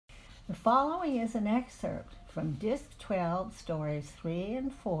The following is an excerpt from Disc 12, Stories 3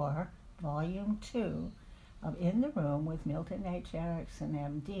 and 4, Volume 2 of In the Room with Milton H. Erickson,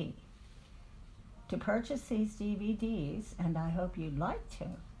 M.D. To purchase these DVDs, and I hope you'd like to,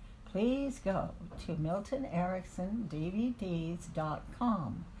 please go to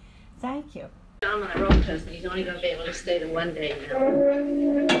MiltonEricksonDVDs.com. Thank you. I'm on a road test, and he's only going to be able to stay the 1 day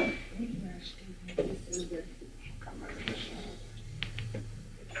now.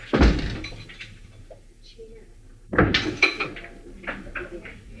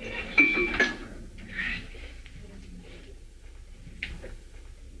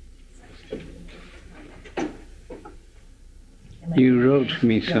 You wrote to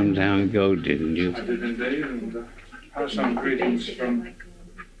me some time ago, didn't you? I did indeed, and pass on greetings from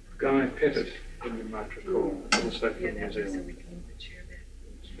Guy Pettit, whom you might recall, also from New Zealand.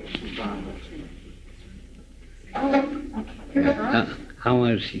 How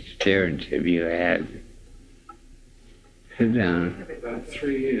much experience have you had? Sit down. About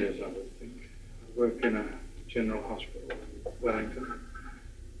 3 years, I would think. I work in a general hospital in Wellington,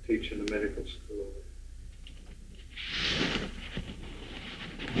 teach in a medical school.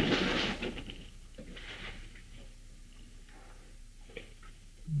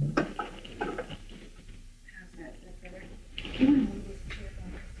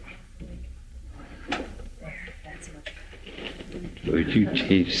 Would you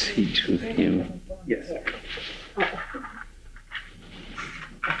take seats with him? Yes.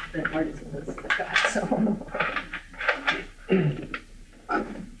 The hardest of this, God, so.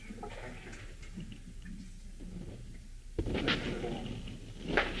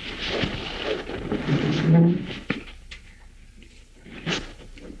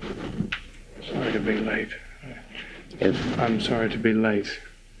 Sorry to be late. Yes. I'm sorry to be late.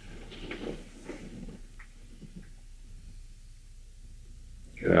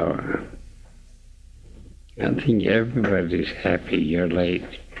 Well, I think everybody's happy you're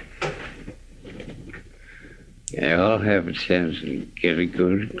late. They all have a chance to get a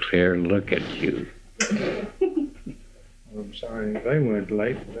good, clear look at you. I'm sorry they weren't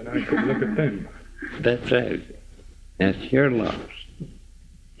late, then I could look at them. That's right. That's your loss.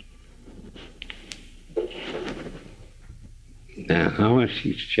 Now, how much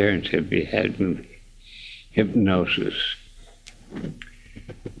experience have you had with hypnosis?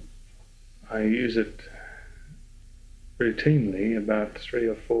 I use it routinely about 3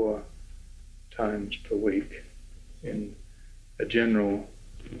 or 4 times per week in a general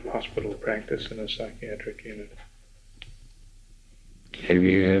hospital practice in a psychiatric unit. Have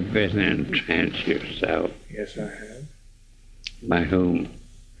you ever been in trance yourself? Yes, I have. By whom?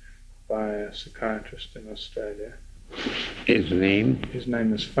 By a psychiatrist in Australia. His name? His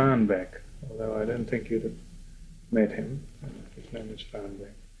name is Farnback, although I don't think you'd have met him. His name is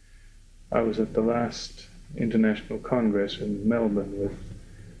Farnback. I was at the last International Congress in Melbourne with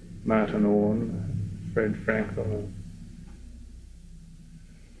Martin Orne, Fred Frankel,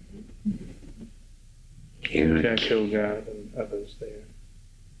 and Jack Hilgard and others there.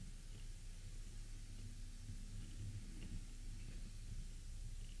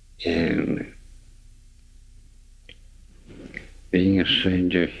 And being a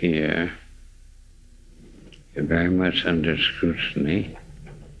stranger here, you're very much under scrutiny.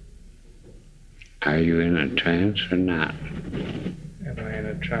 Are you in a trance or not? Am I in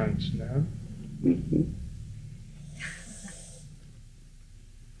a trance now? Mm-hmm.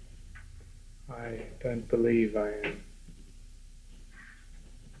 I don't believe I am.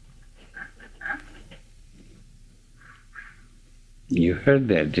 You heard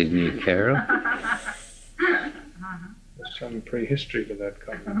that, didn't you, Carol? There's some prehistory to that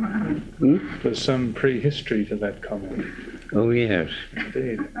comment. There's some prehistory to that comment. Oh, yes.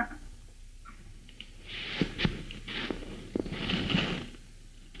 Indeed.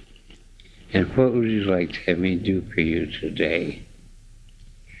 And what would you like to have me do for you today?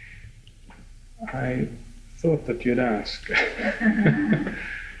 I thought that you'd ask.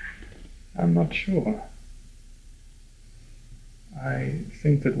 I'm not sure. I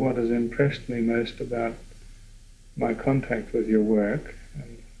think that what has impressed me most about my contact with your work,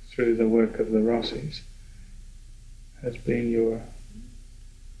 and through the work of the Rossis, has been your,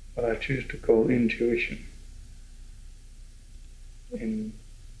 what I choose to call intuition, in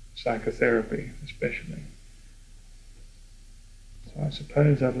psychotherapy especially. So I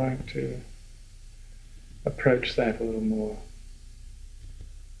suppose I'd like to approach that a little more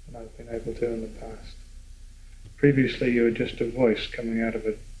than I've been able to in the past. Previously you were just a voice coming out of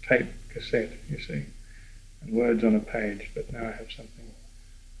a tape cassette, you see, and words on a page, but now I have something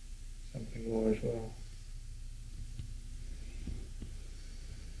more as well.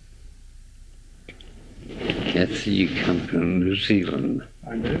 Yes, you come from New Zealand.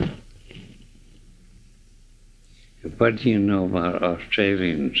 I do. What do you know about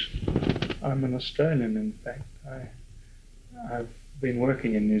Australians? I'm an Australian, in fact. I've been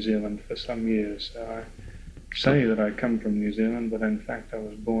working in New Zealand for some years, so I say that I come from New Zealand, but in fact I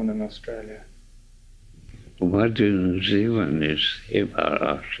was born in Australia. What do New Zealanders say about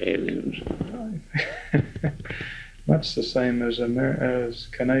Australians? Much the same as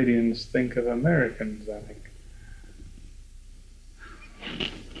Canadians think of Americans, I think.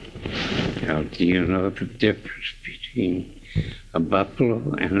 Now, do you know the difference between a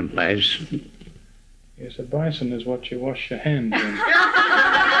buffalo and a bison? Yes, a bison is what you wash your hands in.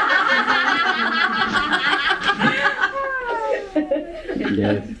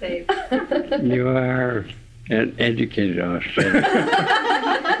 Yes, you are an educated Australian.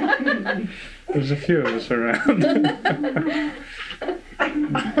 There's a few of us around.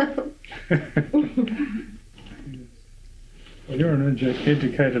 Well, you're an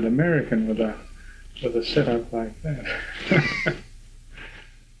educated American with a setup like that.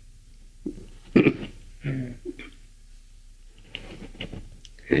 Yeah.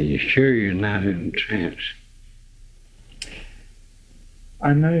 Are you sure you're not in trance?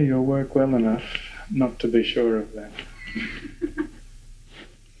 I know your work well enough not to be sure of that.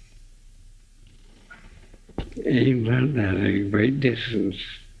 You learned that at a great distance.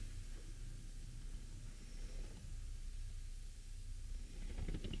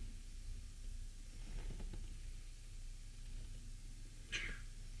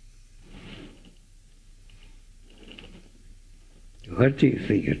 What do you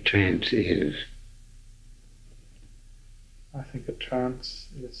think a trance is? I think a trance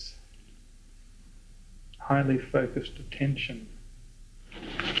is highly focused attention.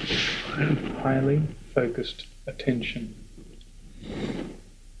 Highly focused attention.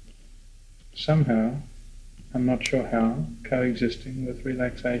 Somehow, I'm not sure how, coexisting with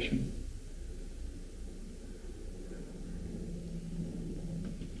relaxation.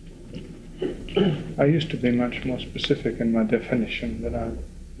 I used to be much more specific in my definition, but I've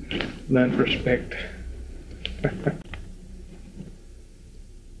learned respect.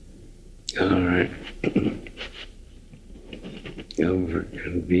 All right. For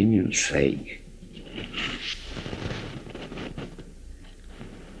convenience sake,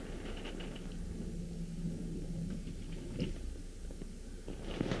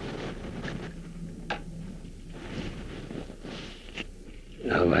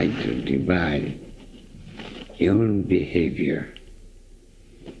 I like to divide human behavior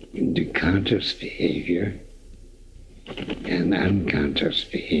into conscious behavior and unconscious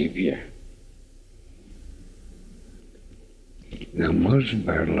behavior. Now, most of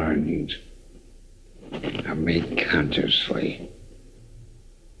our learnings are made consciously.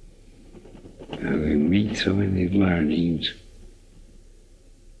 Now, we meet so many learnings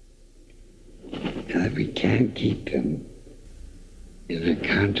that we can't keep them in a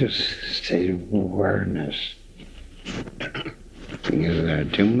conscious state of awareness because there are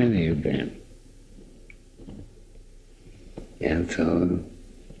too many of them. And so,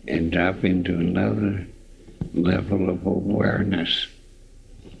 and drop into another level of awareness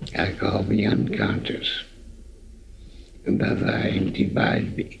I call the unconscious. And thus I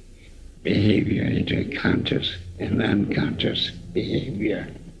divide behavior into conscious and unconscious behavior.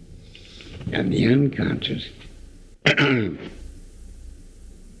 And the unconscious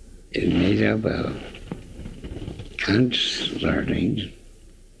is made up of conscious learnings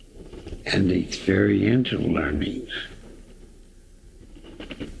and experiential learnings.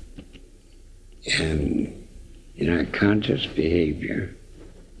 And in our conscious behavior,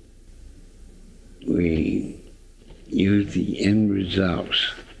 we use the end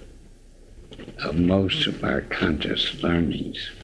results of most of our conscious learnings.